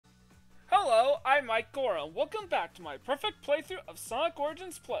I'm Mike Gora, and welcome back to my perfect playthrough of Sonic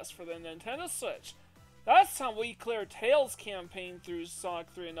Origins Plus for the Nintendo Switch. Last time we cleared Tails' campaign through Sonic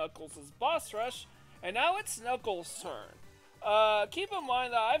 3 and Knuckles' boss rush, and now it's Knuckles' turn. Keep in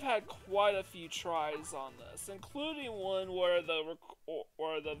mind that I've had quite a few tries on this, including one where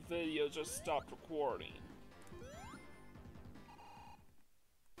the video just stopped recording.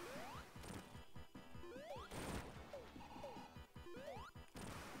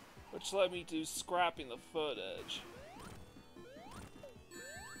 Which led me to scrapping the footage.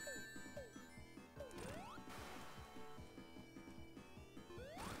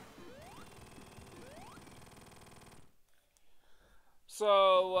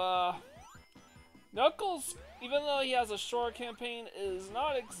 So, Knuckles, even though he has a short campaign, is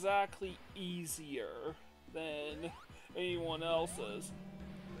not exactly easier than anyone else's.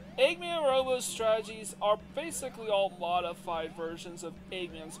 Eggman Robo's strategies are basically all modified versions of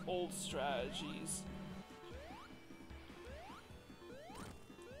Eggman's old strategies.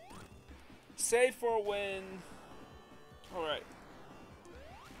 Save for when... Alright.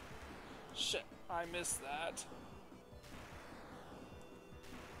 Shit, I missed that.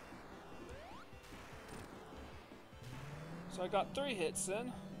 So I got 3 hits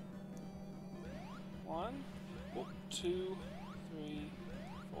in. 1, 2, 3,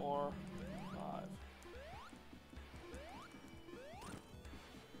 4, 5.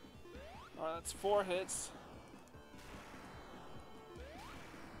 Alright, that's 4 hits.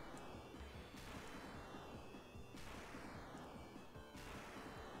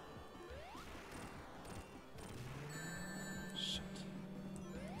 Shit.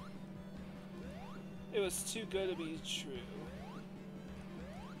 It was too good to be true.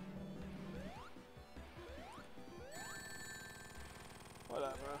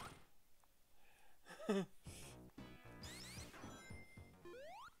 Whatever.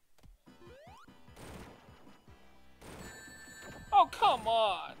 Oh, come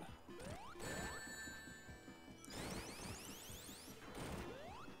on!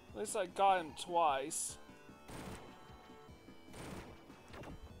 At least I got him twice.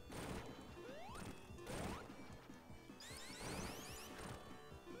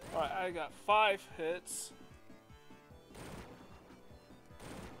 Alright, I got 5 hits.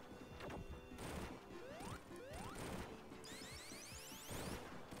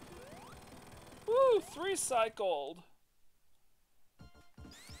 Woo! 3 cycled!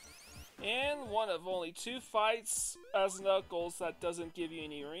 And one of only 2 fights as Knuckles that doesn't give you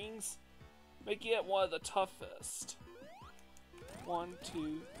any rings, making it one of the toughest. 1,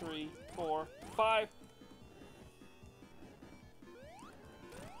 2, 3, 4, 5.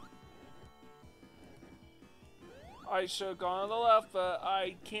 I should have gone on the left, but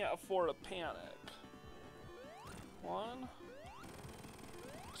I can't afford a panic. 1,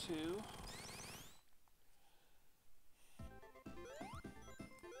 2.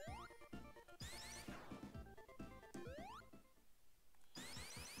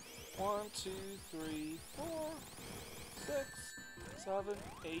 1, 2, 3, 4, 6, 7,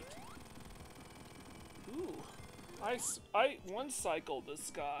 8. Ooh, I one-cycled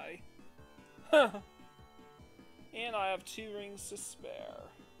this guy. And I have 2 rings to spare.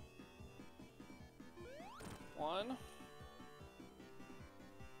 1,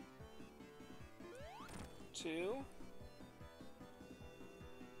 2,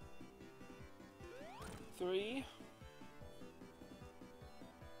 3,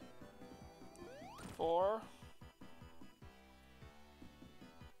 4,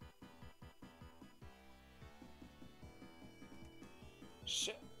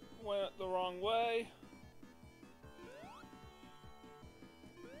 'Shit, went the wrong way.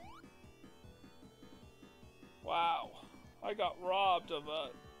 Wow, I got robbed of a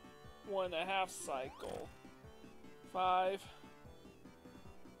 1.5 cycle. 5,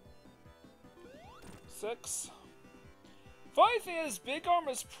 6. Funny thing is, Big Arm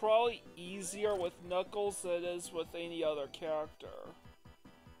is probably easier with Knuckles than it is with any other character,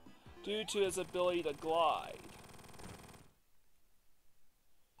 due to his ability to glide.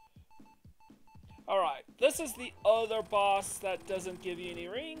 Alright, this is the other boss that doesn't give you any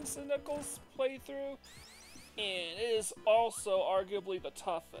rings in Knuckles' playthrough, and it is also arguably the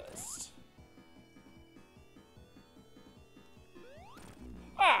toughest.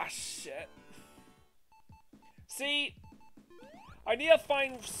 Ah, shit. See, I need to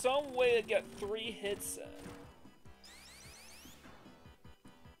find some way to get 3 hits in.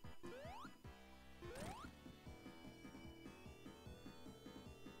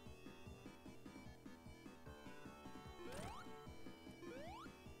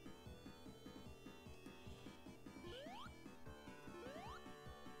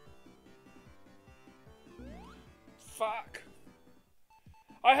 Fuck.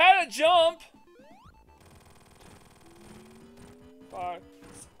 I had a jump! 5,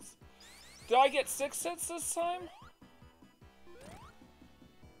 6. Did I get 6 hits this time?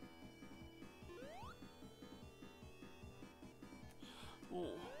 Ooh.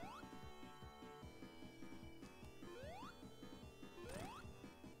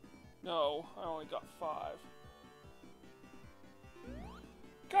 No, I only got 5.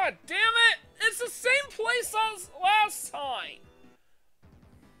 God damn it! It's the same place as last time!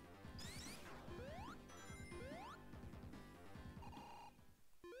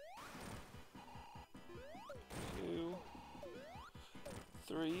 Two,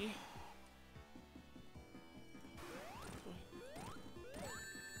 3.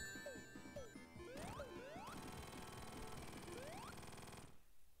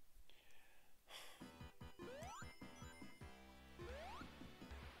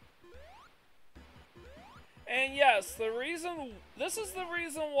 And yes, this is the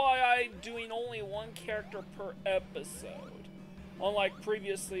reason why I'm doing only one character per episode. Unlike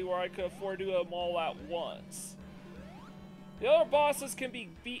previously where I could afford to do them all at once. The other bosses can be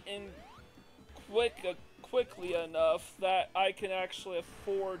beaten quickly enough that I can actually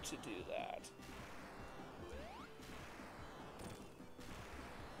afford to do that.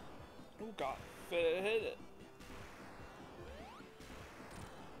 Oh god, hit it.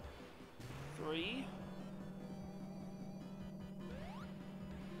 3.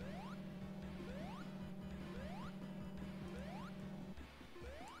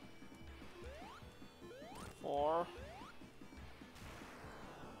 4.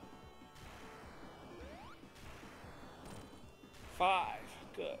 5.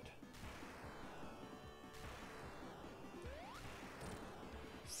 Good.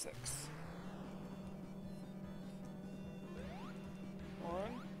 6. 1,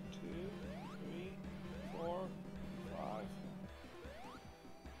 2, 3, 4, 5.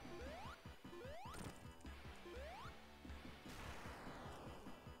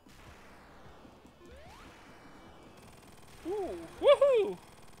 Ooh, woohoo!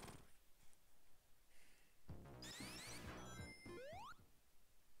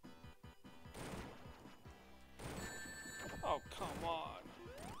 Oh, come on.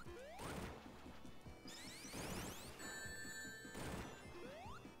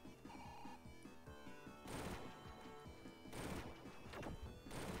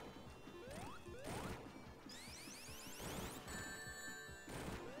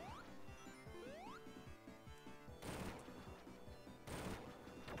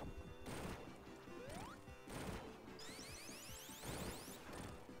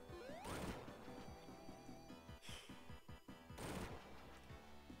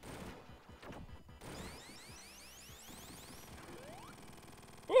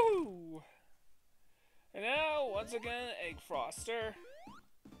 Woohoo! And now, once again, Egg Froster.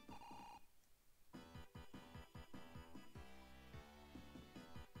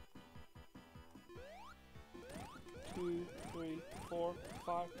 Two, 3, 4,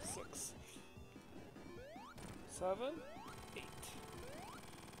 5, 6, 7, 8.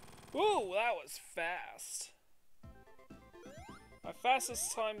 Ooh, that was fast. My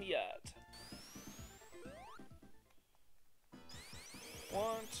fastest time yet. 1,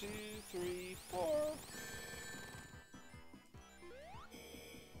 2, 3, 4.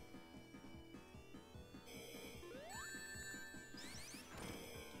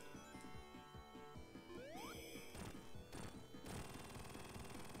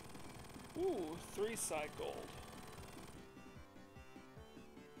 Ooh, 3 cycled.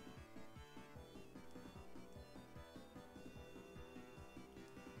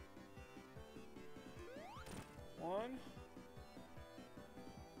 One,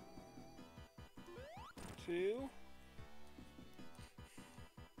 2,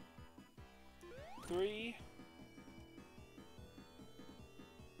 3.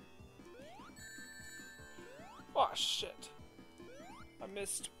 Oh shit. I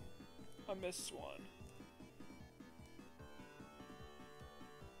missed one.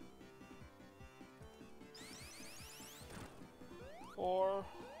 4.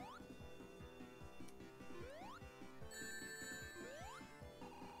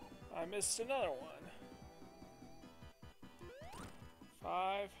 I missed another one.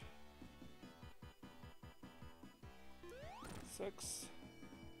 5. 6.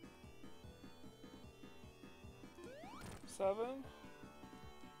 7.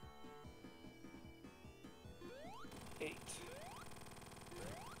 8.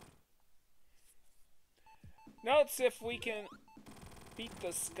 Now let's see if we can beat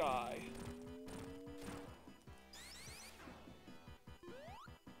the sky.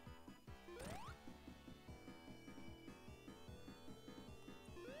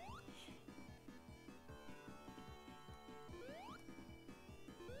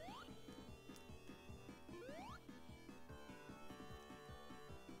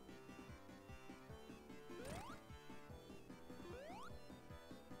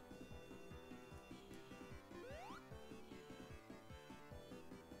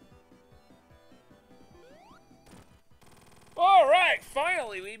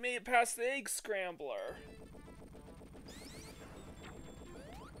 it past the Egg Scrambler.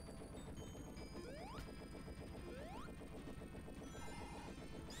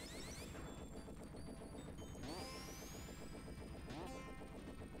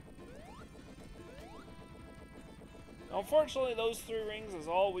 Unfortunately, those 3 rings is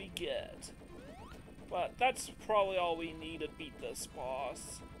all we get. But that's probably all we need to beat this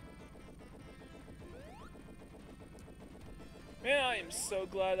boss. Man, I am so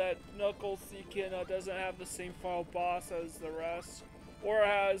glad that Knuckles doesn't have the same final boss as the rest. Or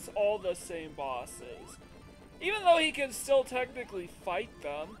has all the same bosses. Even though he can still technically fight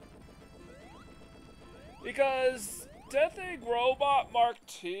them. Because Death Egg Robot Mark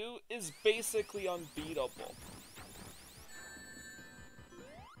II is basically unbeatable.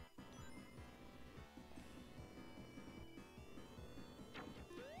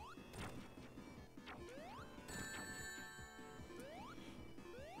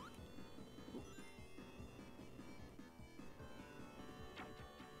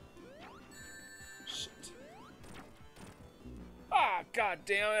 Ah, god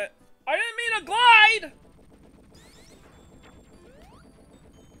damn it. I didn't mean to glide!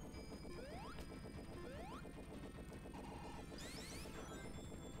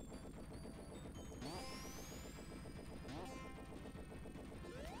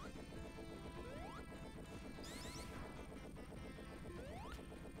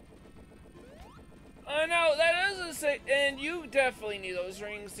 I know, that doesn't say, and you definitely need those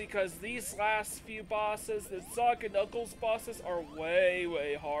rings because these last few bosses, the Sonic and Knuckles bosses, are way,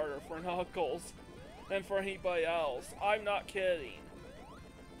 way harder for Knuckles than for anybody else. I'm not kidding.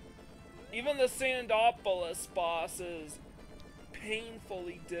 Even the Sandopolis boss is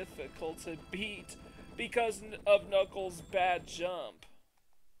painfully difficult to beat because of Knuckles' bad jump.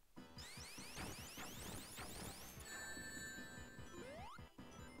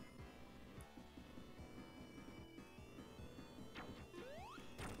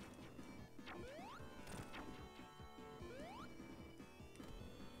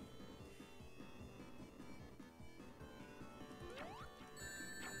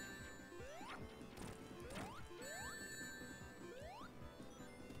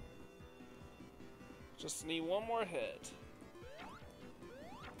 Just need one more hit.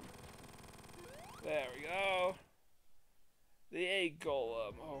 There we go. The Egg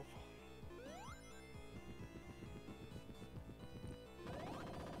Golem. Oh.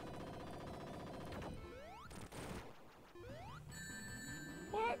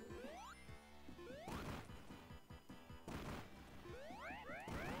 What?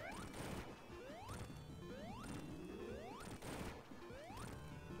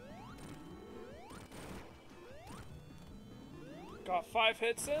 Got 5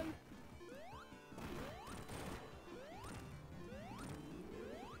 hits in?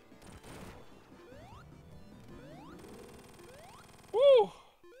 Woo!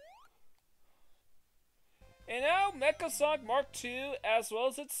 And now Mecha Sonic Mark II as well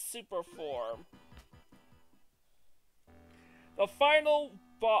as its super form. The final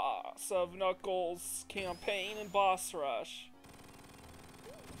boss of Knuckles' campaign and boss rush.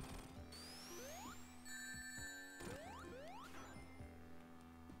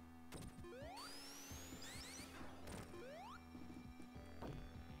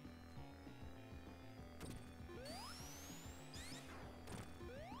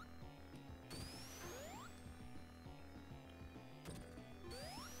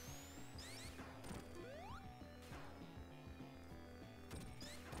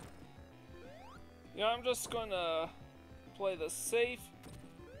 Yeah, I'm just gonna play this safe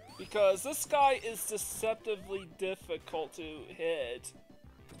because this guy is deceptively difficult to hit.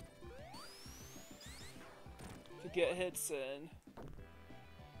 To get hits in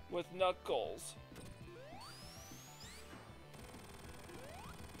with Knuckles.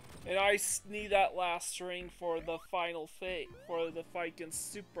 And I need that last ring for the final fate, for the fight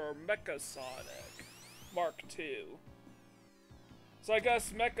against Super Mecha Sonic Mark II. So I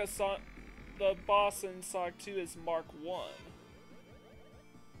guess Mecha Sonic, the boss in Sonic 2 is Mark 1.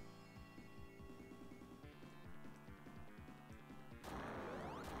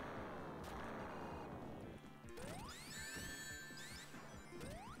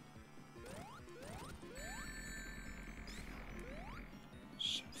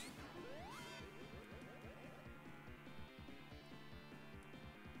 Shit.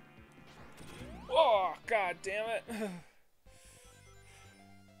 Oh, god damn it.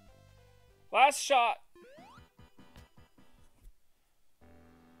 Last shot.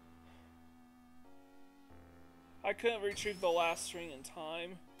 I couldn't retrieve the last string in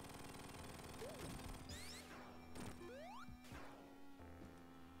time.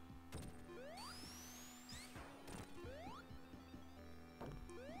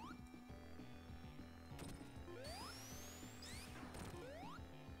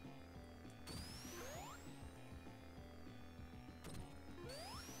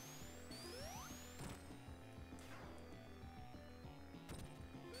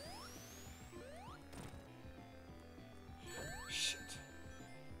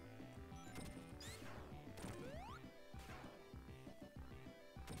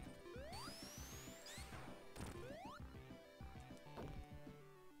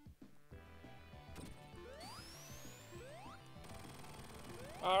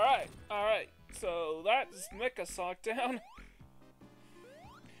 this Mecha Sock down.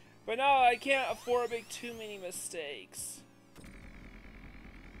 But now I can't afford to make too many mistakes.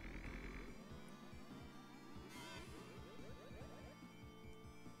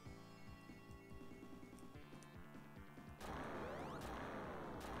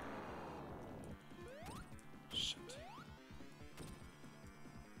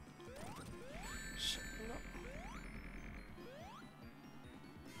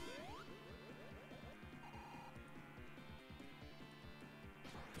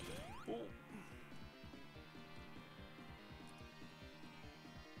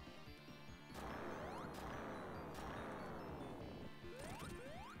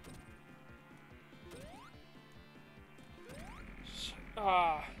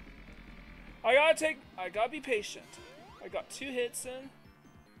 I gotta be patient. I got 2 hits in.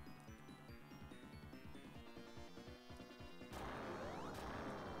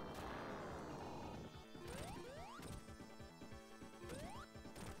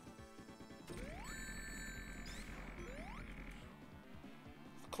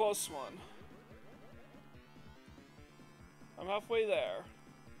 Close one. I'm halfway there.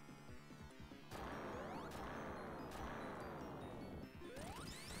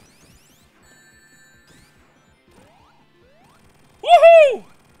 Woohoo!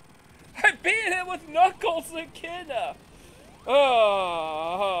 I beat him with Knuckles again!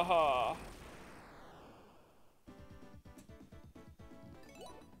 Oh,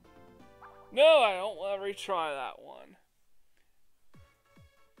 no, I don't want to retry that one.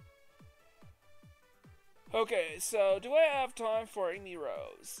 Okay, so do I have time for Amy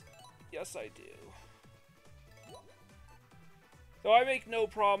Rose? Yes, I do. Though I make no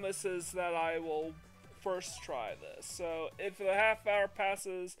promises that I will first try this. So if the half hour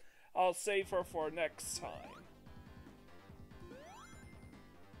passes, I'll save her for next time.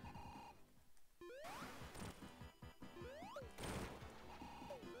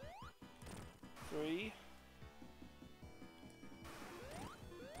 Three.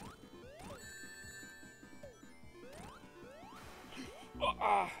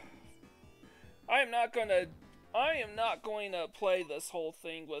 I am not going to play this whole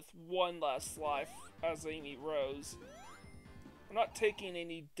thing with one less life as Amy Rose. I'm not taking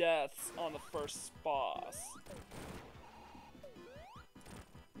any deaths on the first boss.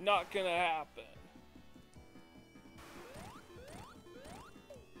 Not gonna happen.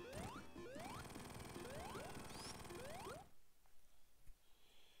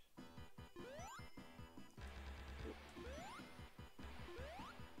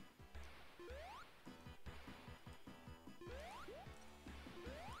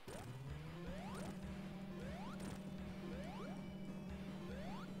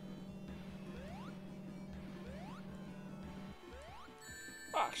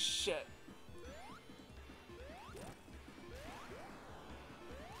 Ah, shit.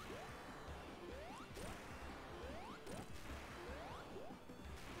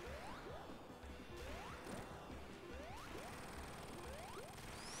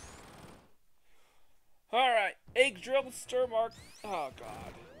 Alright, Egg Drillster Mark. Oh,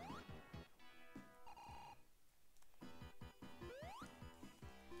 God.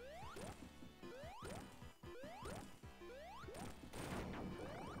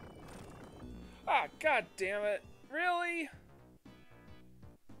 Ah, god damn it. Really?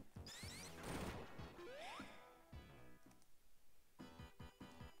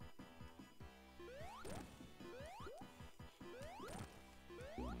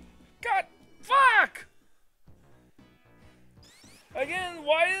 God, fuck! Again,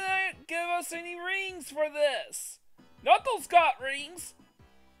 why didn't it give us any rings for this? Knuckles got rings!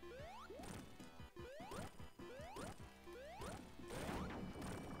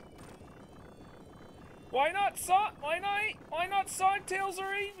 Why not Sonic, Tails, or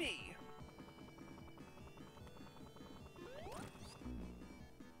Eevee?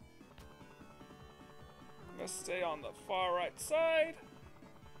 I'm gonna stay on the far right side.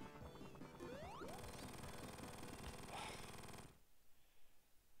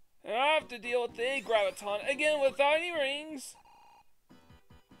 And I have to deal with the Egg Gravitron again without any rings.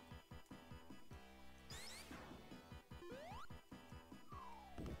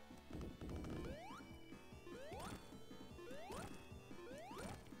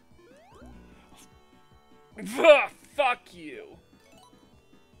 Fuck you.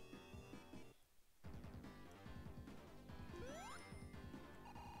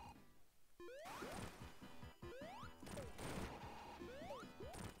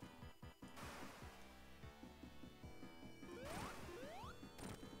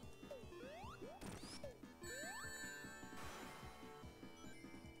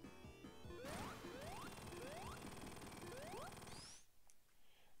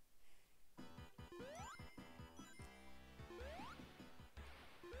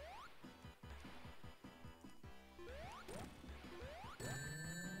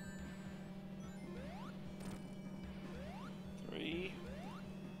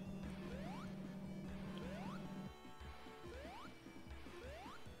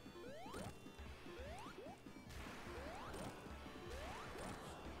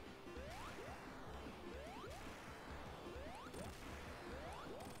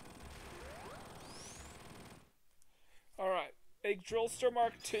 Egg Drillster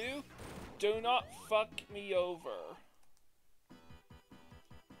Mark II, do not fuck me over.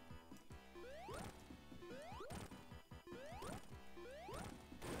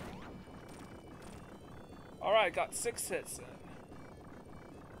 Alright, got 6 hits in.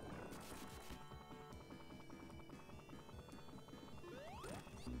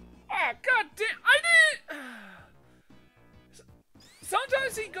 Ah, god damn, I didn't!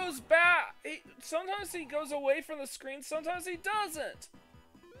 Sometimes he goes back, sometimes he goes away from the screen, sometimes he doesn't!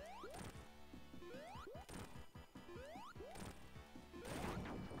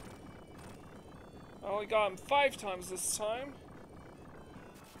 I only got him 5 times this time.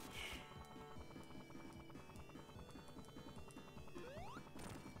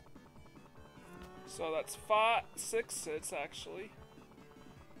 So that's 6 hits actually.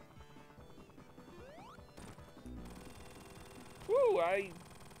 Woo, I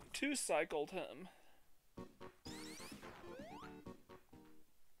 2-cycled him.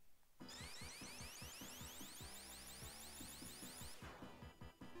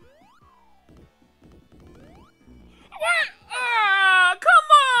 What? Ah, come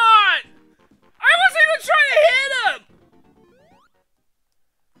on! I wasn't even trying to hit him!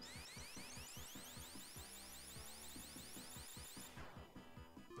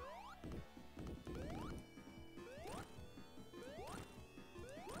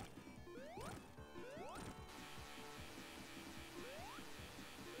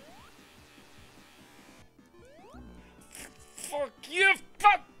 Fuck you,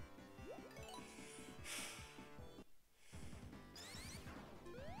 fuck!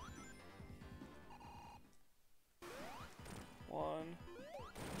 One,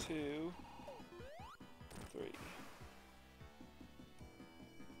 2, 3.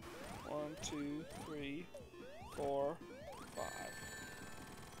 1, 2, 3, 4, 5.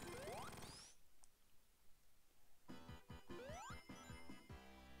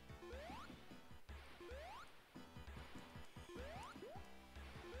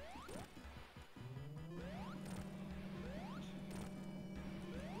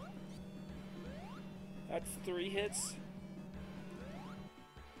 That's 3 hits.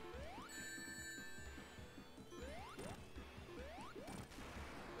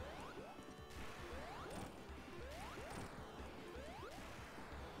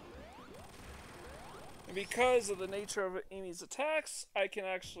 And because of the nature of Amy's attacks, I can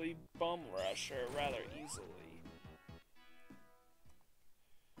actually bum rush her rather easily.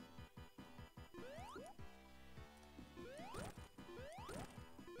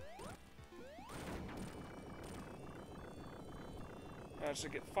 I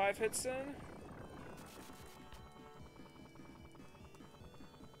should get 5 hits in.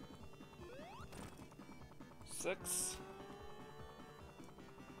 Six.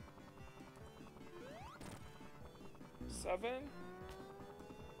 7.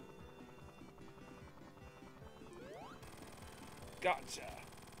 Gotcha.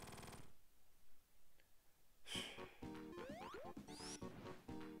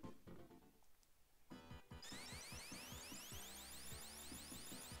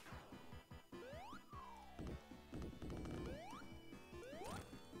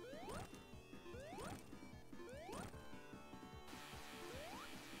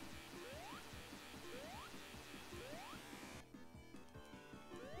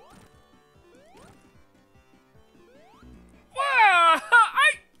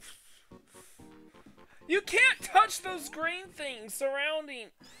 You can't touch those green things surrounding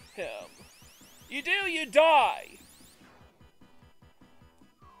him. You do, you die.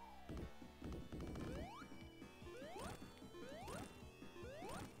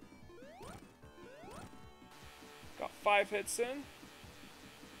 Got 5 hits in.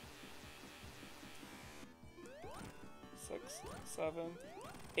 6, 7,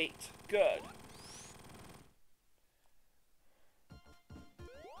 8. Good.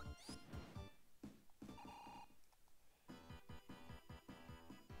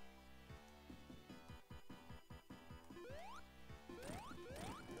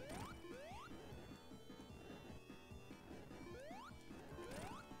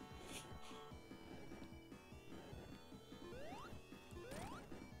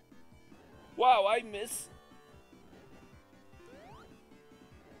 Wow, I miss.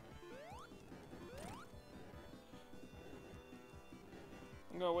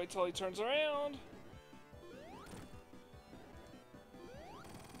 I'm gonna wait till he turns around.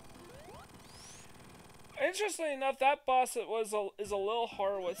 Interestingly enough, that boss is a little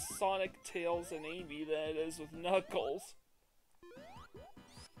harder with Sonic, Tails, and Amy than it is with Knuckles.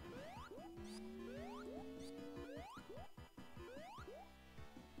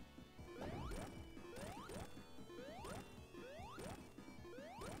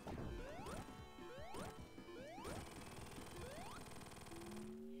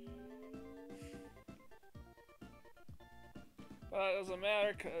 doesn't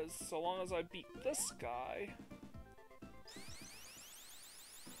matter, because so long as I beat this guy.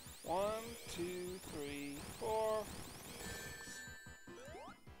 1, 2, 3, 4.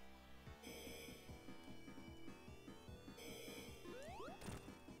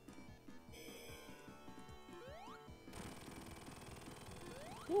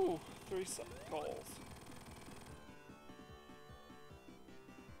 Ooh, 3 goals.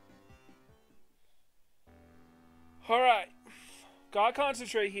 Alright. Gotta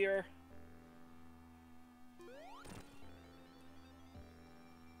concentrate here.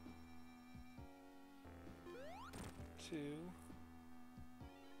 Two.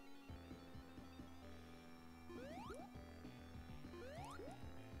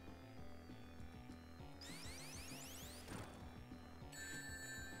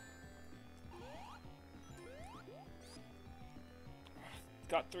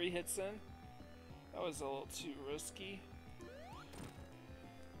 Got 3 hits in. That was a little too risky.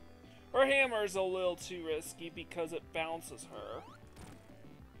 Her hammer is a little too risky because it bounces her.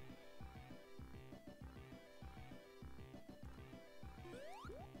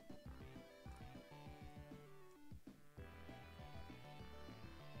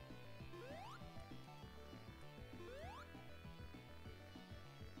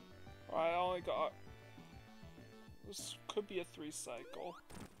 I only got... This could be a 3 cycle.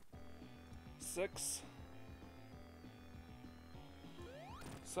 6.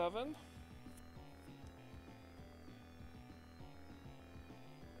 7.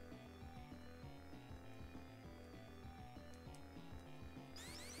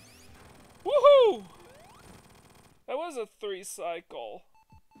 Woohoo! That was a 3 cycle.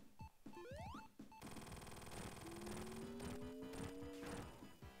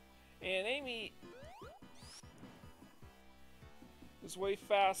 And Amy is way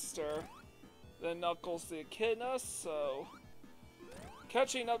faster than Knuckles the Echidna, so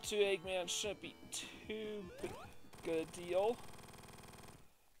catching up to Eggman shouldn't be too good a deal.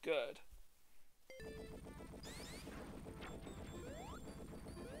 Good.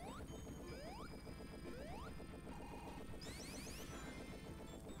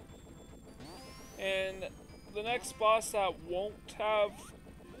 And the next boss that won't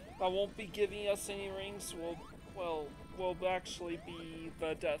be giving us any rings will actually be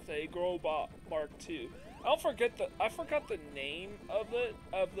the Death Egg Robot Mark II. I forgot the name of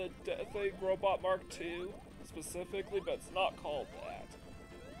the Death Egg Robot Mark II specifically, but it's not called that.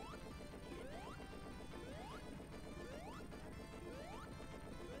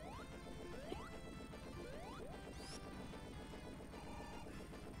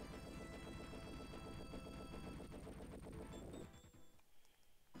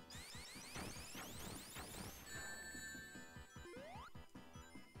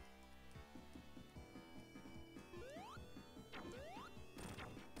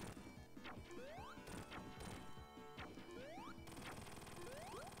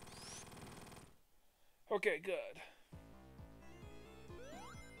 Okay, good.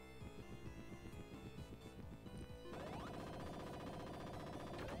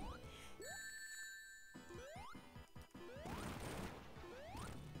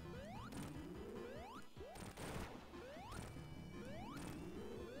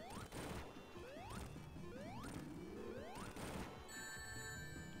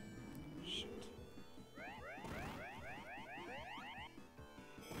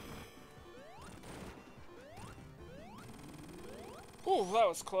 Ooh, that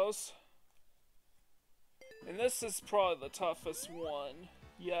was close. And this is probably the toughest one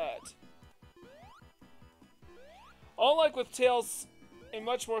yet. Unlike with Tails, and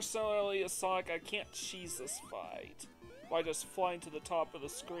much more similarly to Sonic, I can't cheese this fight by just flying to the top of the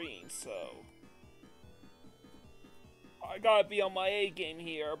screen, so I gotta be on my A game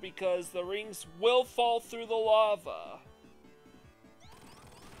here because the rings will fall through the lava.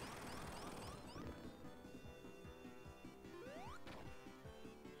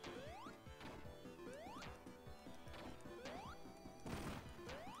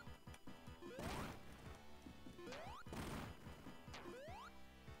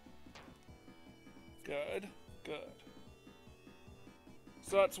 Good, good.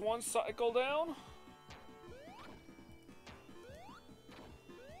 So that's 1 cycle down.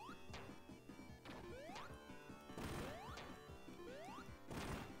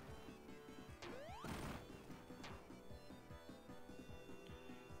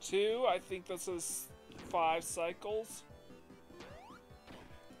 Two, I think this is 5 cycles.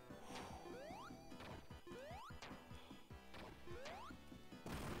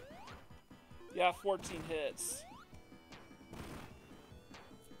 Yeah, 14 hits.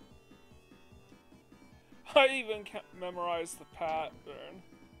 I even can't memorize the pattern.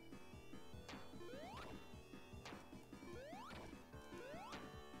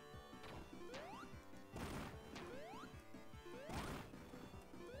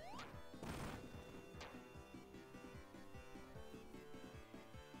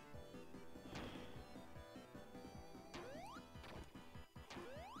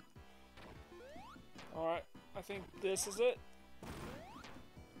 Alright, I think this is it.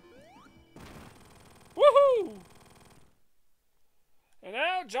 Woohoo! And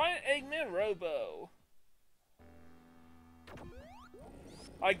now, Giant Eggman Robo.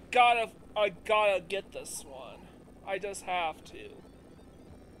 I gotta get this one. I just have to.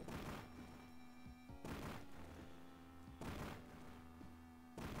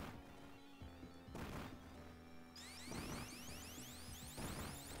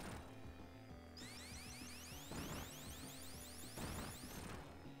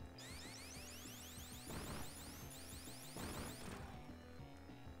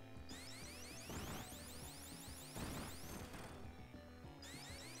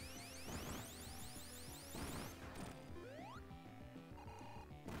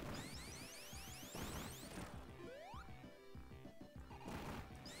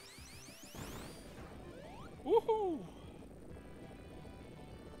 Woohoo!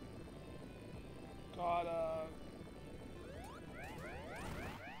 Gotta...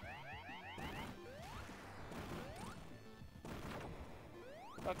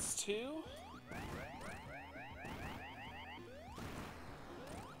 That's 2.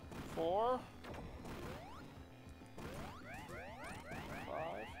 4.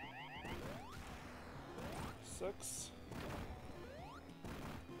 5. 6.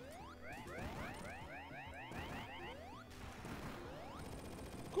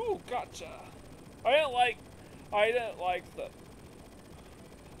 Ooh, gotcha. I didn't like the...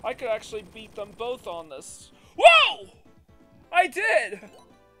 I could actually beat them both on this. Whoa! I did!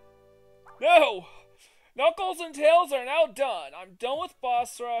 No! Knuckles and Tails are now done. I'm done with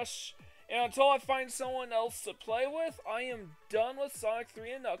Boss Rush, and until I find someone else to play with, I am done with Sonic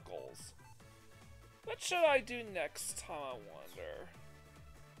 3 and Knuckles. What should I do next time, I wonder?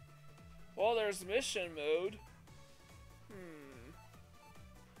 Well, there's mission mode.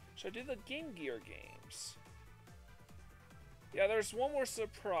 Should I do the Game Gear games? Yeah, there's one more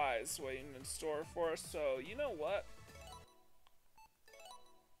surprise waiting in store for us, so you know what?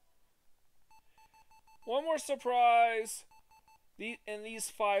 One more surprise, and these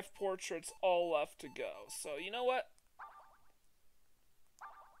 5 portraits all left to go. So you know what?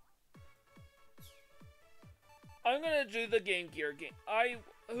 I'm gonna do the Game Gear game.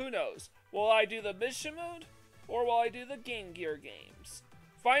 Who knows? Will I do the mission mode, or will I do the Game Gear games?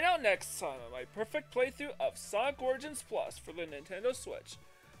 Find out next time on my perfect playthrough of Sonic Origins Plus for the Nintendo Switch.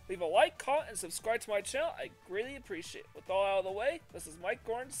 Leave a like, comment, and subscribe to my channel. I greatly appreciate it. With all out of the way, this is Mike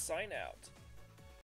Gordon, sign out.